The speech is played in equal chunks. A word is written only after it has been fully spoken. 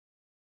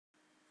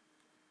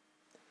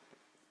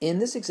In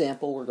this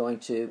example, we're going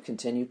to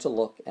continue to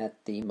look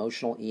at the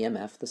motional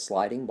EMF, the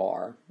sliding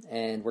bar,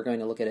 and we're going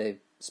to look at a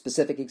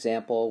specific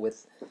example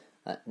with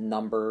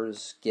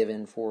numbers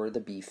given for the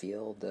B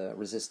field, the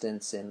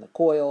resistance in the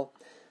coil,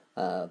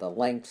 the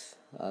length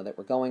that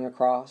we're going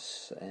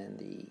across, and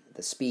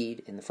the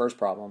speed in the first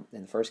problem,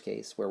 in the first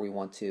case, where we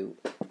want to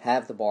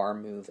have the bar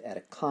move at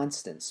a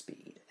constant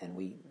speed. And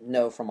we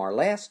know from our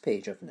last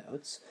page of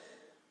notes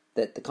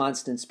that the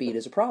constant speed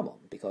is a problem,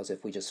 because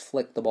if we just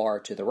flick the bar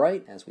to the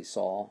right, as we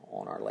saw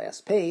on our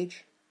last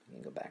page, we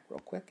can go back real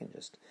quick and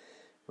just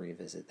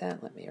revisit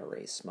that. Let me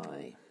erase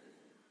my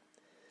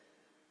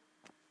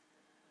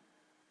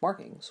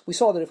markings. We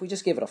saw that if we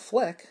just give it a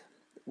flick,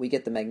 we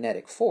get the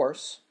magnetic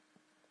force,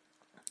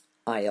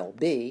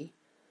 ILB,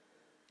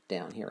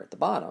 down here at the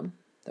bottom,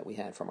 that we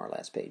had from our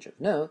last page of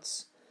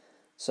notes.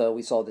 So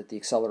we saw that the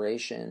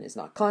acceleration is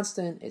not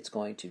constant, it's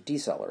going to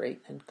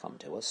decelerate and come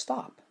to a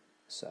stop.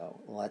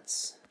 So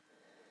let's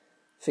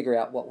figure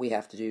out what we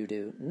have to do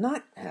to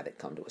not have it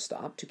come to a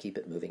stop, to keep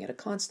it moving at a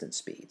constant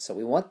speed. So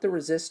we want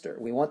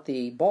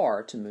the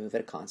bar to move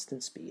at a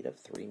constant speed of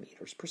 3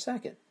 meters per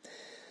second.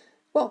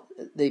 Well,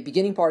 the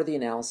beginning part of the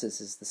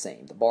analysis is the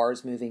same. The bar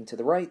is moving to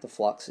the right, the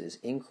flux is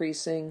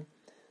increasing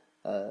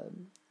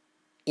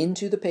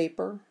into the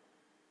paper.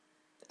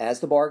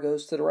 As the bar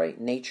goes to the right,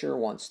 nature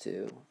wants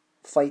to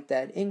fight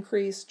that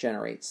increase,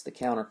 generates the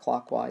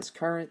counterclockwise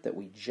current that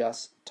we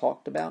just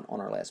talked about on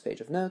our last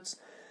page of notes.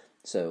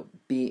 So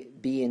B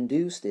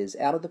induced is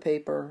out of the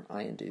paper,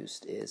 I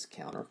induced is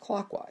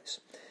counterclockwise.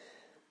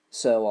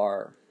 So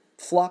our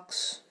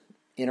flux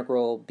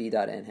integral B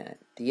dot n hat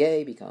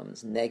dA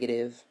becomes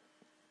negative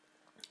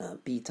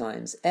B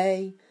times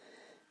A.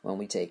 When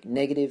we take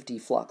negative d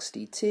flux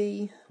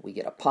dt, we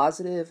get a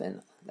positive,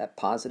 and that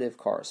positive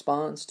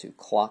corresponds to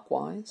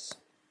clockwise.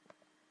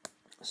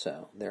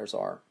 So there's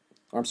our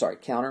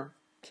counter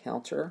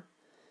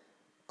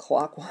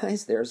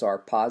clockwise. There's our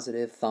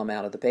positive thumb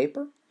out of the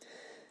paper.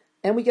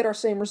 And we get our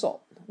same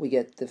result. We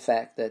get the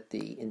fact that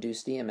the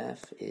induced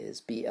EMF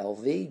is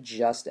BLV,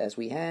 just as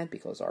we had,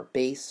 because our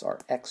base, our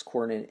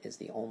x-coordinate, is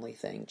the only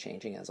thing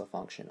changing as a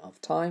function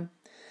of time.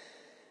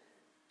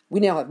 We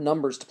now have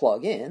numbers to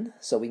plug in,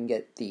 so we can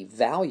get the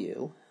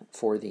value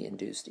for the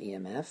induced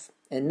EMF.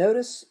 And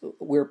notice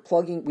we're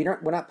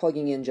not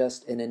plugging in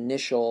just an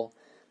initial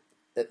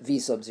V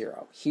sub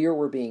 0. Here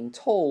we're being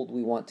told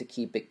we want to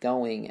keep it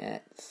going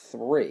at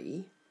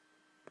 3.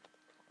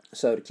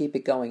 So to keep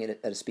it going at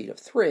a speed of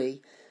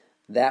 3,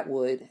 that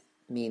would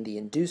mean the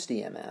induced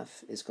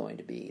EMF is going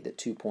to be the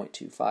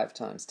 2.25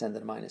 times 10 to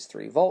the minus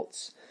 3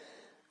 volts.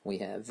 We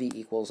have V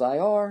equals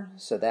IR,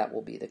 so that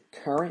will be the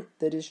current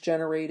that is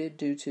generated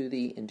due to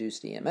the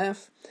induced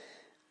EMF.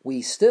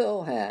 We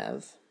still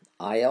have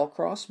IL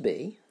cross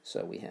B,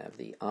 so we have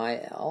the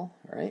IL,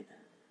 right?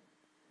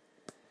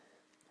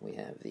 We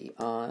have the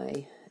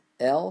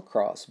IL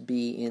cross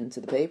B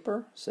into the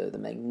paper, so the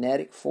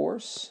magnetic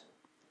force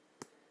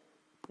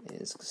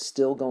is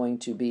still going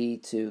to be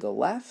to the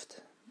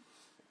left,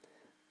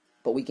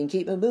 but we can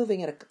keep it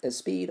moving at a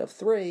speed of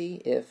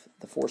 3 if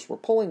the force we're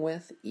pulling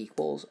with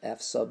equals F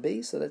sub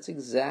B, so that's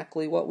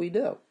exactly what we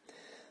do.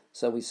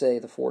 So we say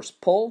the force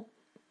pull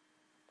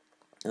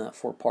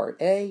for part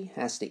A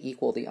has to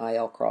equal the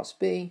IL cross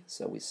B,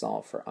 so we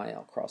solve for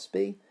IL cross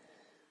B,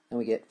 and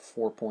we get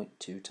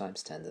 4.2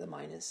 times 10 to the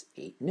minus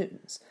 8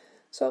 newtons.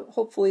 So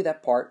hopefully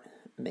that part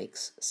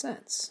makes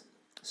sense.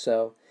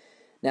 So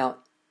now,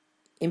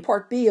 in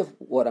part B of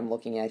what I'm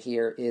looking at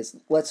here is,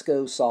 let's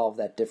go solve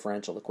that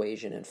differential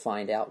equation and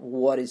find out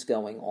what is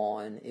going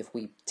on if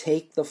we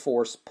take the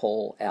force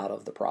pull out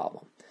of the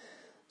problem.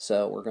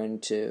 So we're going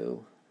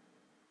to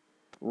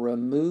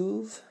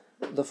remove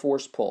the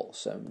force pull.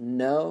 So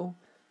no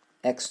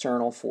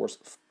external force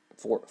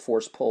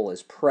pull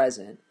is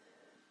present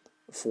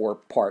for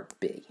part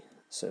B.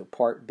 So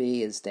part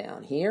B is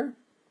down here.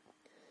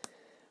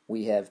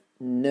 We have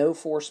no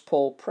force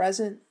pull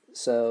present,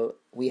 so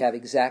we have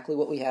exactly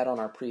what we had on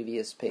our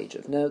previous page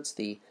of notes.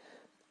 The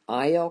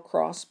IL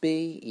cross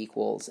B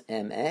equals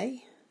MA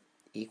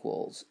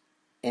equals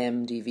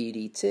M dV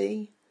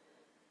dt.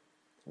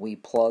 We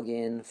plug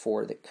in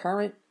for the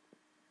current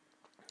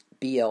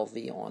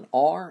BLV on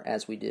R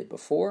as we did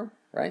before,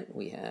 right?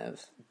 We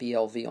have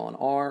BLV on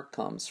R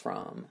comes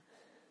from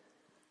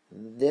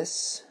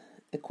this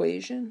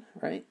equation,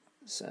 right?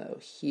 So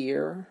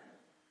here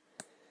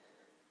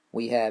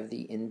we have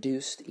the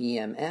induced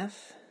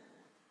EMF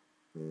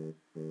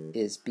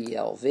is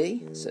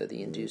BLV, so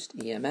the induced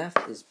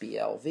EMF is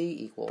BLV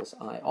equals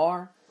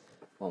IR.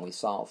 When we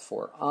solve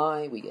for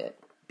I, we get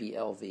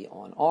BLV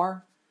on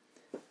R,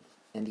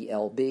 and the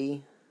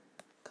LB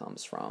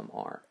comes from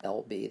our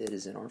LB that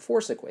is in our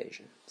force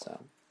equation. So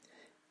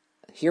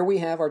here we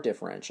have our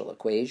differential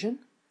equation.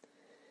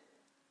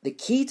 The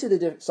key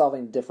to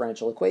solving the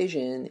differential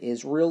equation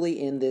is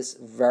really in this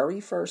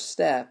very first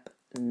step,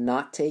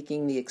 not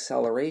taking the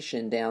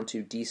acceleration down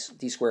to d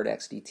squared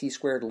x dt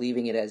squared,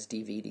 leaving it as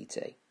dv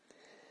dt.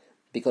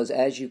 Because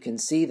as you can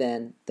see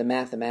then, the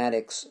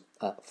mathematics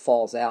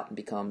falls out and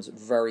becomes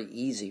very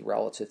easy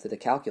relative to the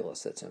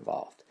calculus that's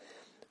involved.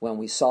 When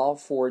we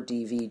solve for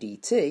dv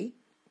dt,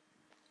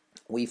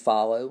 we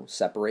follow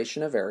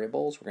separation of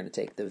variables. We're going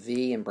to take the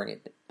v and bring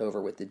it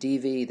over with the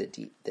dv. The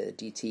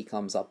dt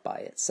comes up by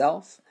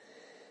itself.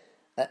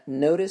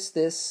 Notice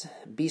this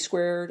b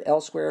squared L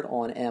squared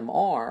on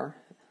mr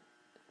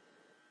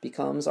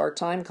becomes our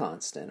time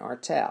constant, our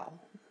tau.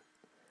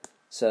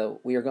 So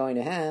we are going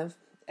to have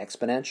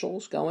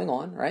exponentials going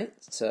on, right?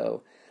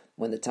 So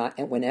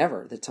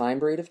whenever the time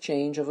rate of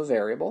change of a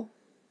variable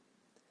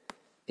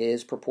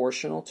is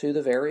proportional to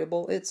the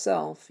variable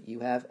itself,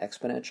 you have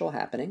exponential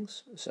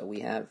happenings. So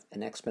we have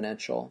an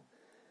exponential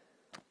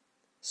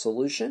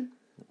solution.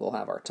 We'll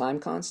have our time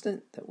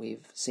constant that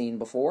we've seen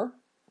before.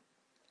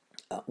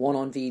 1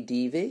 on v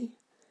dv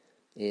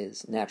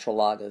is natural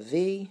log of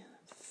v,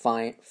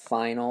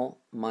 final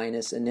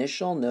minus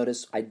initial.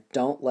 Notice I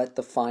don't let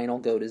the final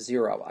go to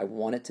 0. I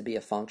want it to be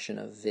a function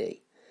of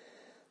v.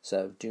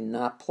 So do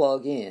not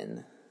plug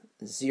in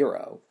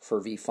 0 for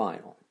v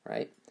final,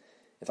 right?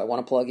 If I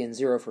want to plug in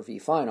 0 for v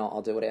final,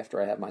 I'll do it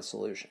after I have my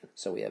solution.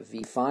 So we have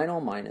v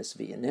final minus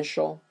v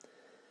initial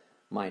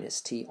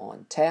minus t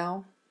on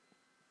tau,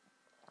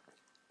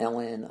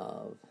 ln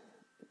of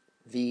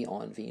v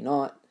on v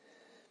naught,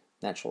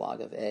 natural log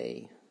of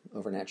a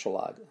over natural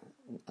log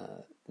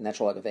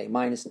of a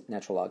minus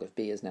natural log of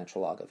b is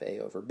natural log of a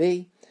over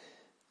b.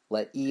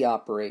 Let e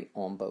operate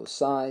on both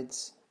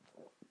sides.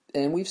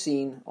 And we've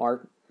seen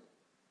our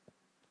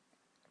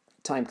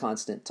time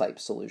constant type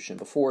solution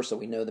before, so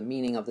we know the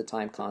meaning of the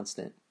time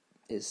constant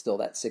is still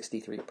that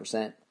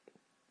 63%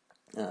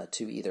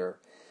 to either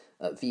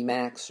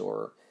Vmax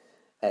or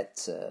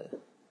at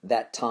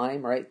that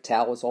time, right?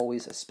 Tau is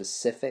always a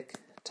specific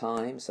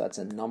time, so that's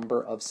a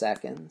number of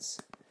seconds.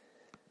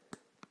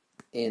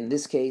 In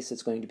this case,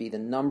 it's going to be the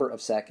number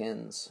of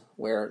seconds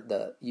where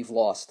you've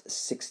lost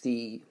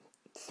 63%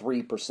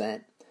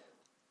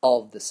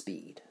 of the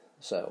speed.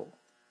 So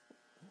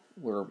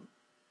we're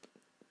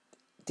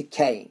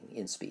decaying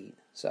in speed.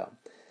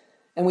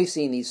 And we've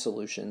seen these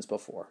solutions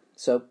before.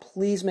 So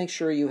please make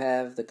sure you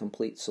have the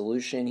complete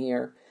solution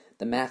here.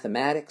 The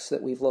mathematics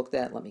that we've looked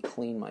at, let me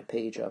clean my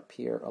page up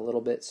here a little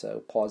bit,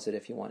 so pause it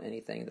if you want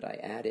anything that I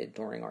added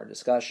during our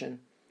discussion.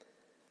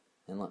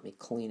 And let me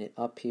clean it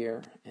up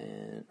here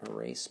and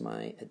erase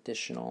my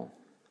additional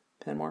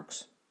pen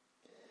marks.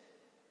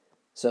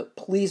 So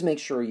please make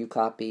sure you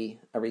copy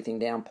everything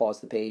down,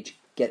 pause the page,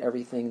 get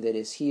everything that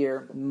is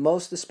here.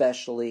 Most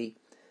especially,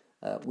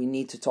 we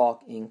need to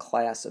talk in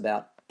class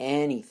about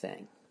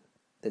anything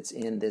that's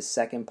in this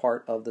second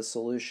part of the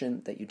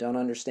solution that you don't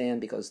understand,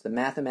 because the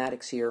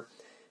mathematics here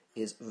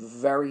is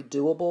very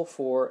doable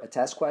for a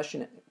test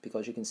question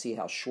because you can see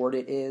how short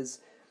it is,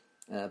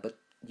 but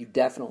you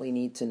definitely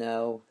need to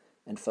know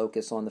and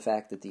focus on the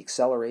fact that the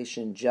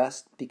acceleration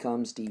just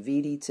becomes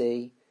dv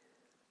dt.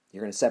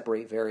 You're going to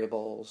separate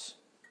variables,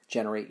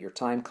 generate your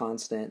time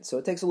constant. So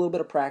it takes a little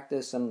bit of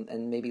practice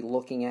and maybe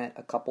looking at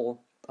a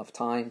couple of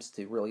times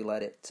to really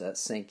let it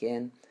sink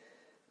in.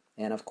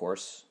 And of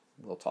course,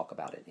 we'll talk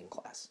about it in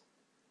class.